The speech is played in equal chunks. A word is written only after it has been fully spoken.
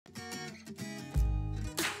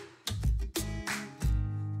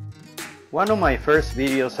One of my first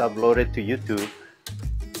videos uploaded to YouTube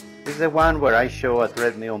is the one where I show a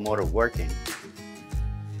treadmill motor working.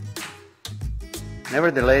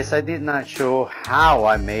 Nevertheless, I did not show how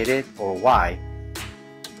I made it or why.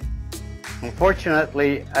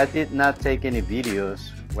 Unfortunately, I did not take any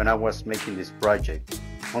videos when I was making this project,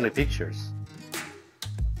 only pictures.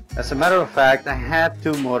 As a matter of fact, I had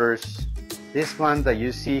two motors. This one that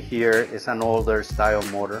you see here is an older style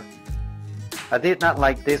motor. I did not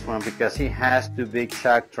like this one because it has two big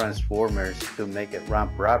shock transformers to make it run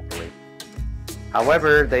properly.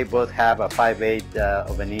 However, they both have a 5/8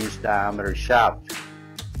 of an inch diameter shaft,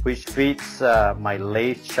 which fits my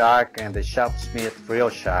lathe shock and the Shopsmith drill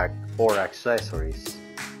shock for accessories.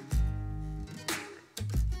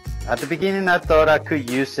 At the beginning, I thought I could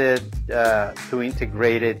use it to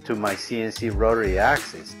integrate it to my CNC rotary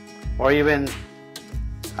axis, or even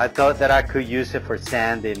I thought that I could use it for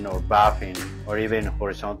sanding or buffing or even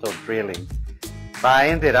horizontal drilling, but I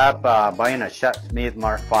ended up buying a Shopsmith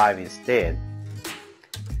Mark V instead.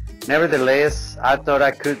 Nevertheless, I thought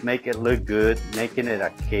I could make it look good, making it a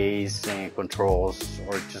case and controls,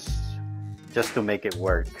 or just to make it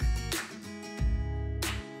work.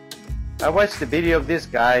 I watched the video of this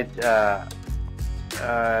guy that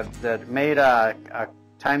made a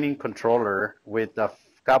timing controller with a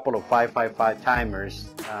couple of 555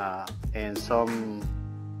 timers and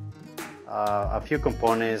a few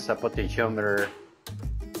components, a potentiometer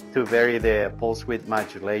to vary the pulse width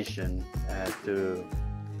modulation to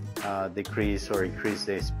decrease or increase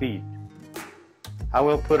the speed. I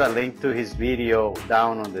will put a link to his video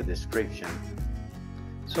down on the description.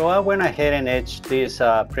 So I went ahead and etched this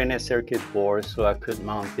printed circuit board so I could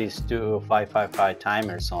mount these two 555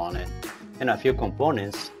 timers on it and a few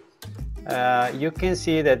components. You can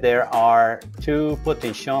see that there are two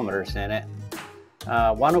potentiometers in it.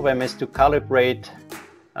 One of them is to calibrate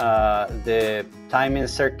the timing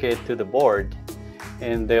circuit to the board,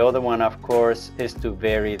 and the other one, of course, is to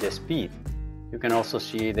vary the speed. You can also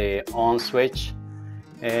see the on switch,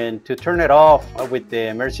 and to turn it off with the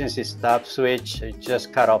emergency stop switch,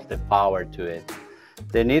 just cut off the power to it.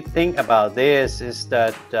 The neat thing about this is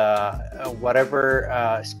that whatever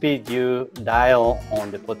speed you dial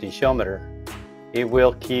on the potentiometer, it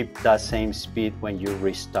will keep that same speed when you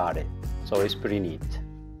restart it. So it's pretty neat.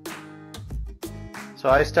 So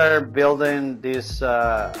I started building this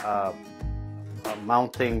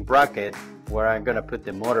mounting bracket where I'm gonna put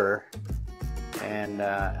the motor, and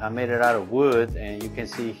I made it out of wood, and you can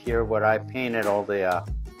see here where I painted all the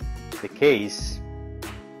case,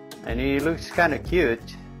 and it looks kind of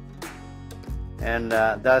cute. And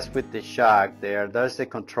that's with the shock there. There's the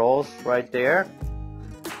controls right there,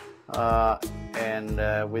 and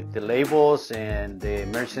with the labels and the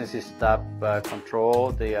emergency stop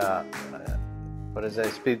control, the what is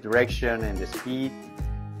that, speed direction and the speed,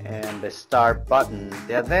 and the start button.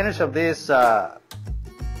 The advantage of this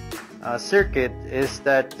circuit is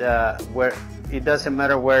that where it doesn't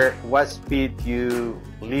matter what speed you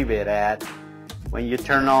leave it at, when you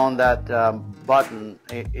turn on that button,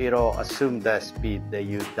 it'll assume that speed that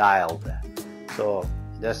you dialed. So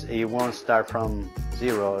it won't start from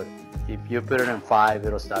 0. If you put it in 5,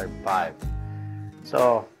 it'll start in 5.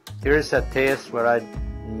 So here's a test where I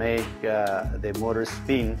make the motor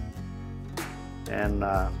spin, and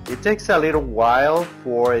it takes a little while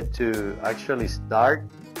for it to actually start,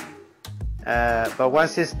 but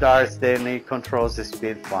once it starts, then it controls the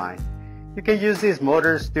speed fine. You can use these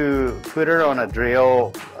motors to put it on a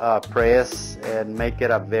drill press and make it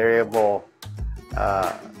a variable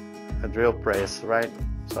drill press, right?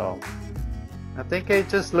 So I think it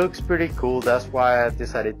just looks pretty cool. That's why I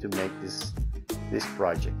decided to make this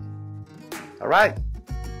project. All right,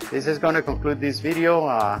 this is going to conclude this video.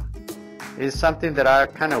 It's something that I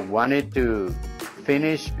kind of wanted to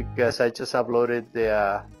finish because I just uploaded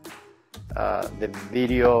the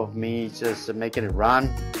video of me just making it run.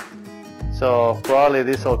 So probably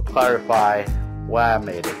this will clarify why I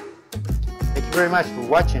made it. Thank you very much for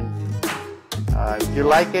watching. If you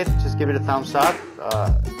like it, just give it a thumbs up,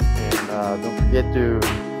 and don't forget to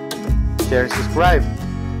share and subscribe.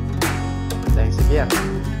 Thanks again.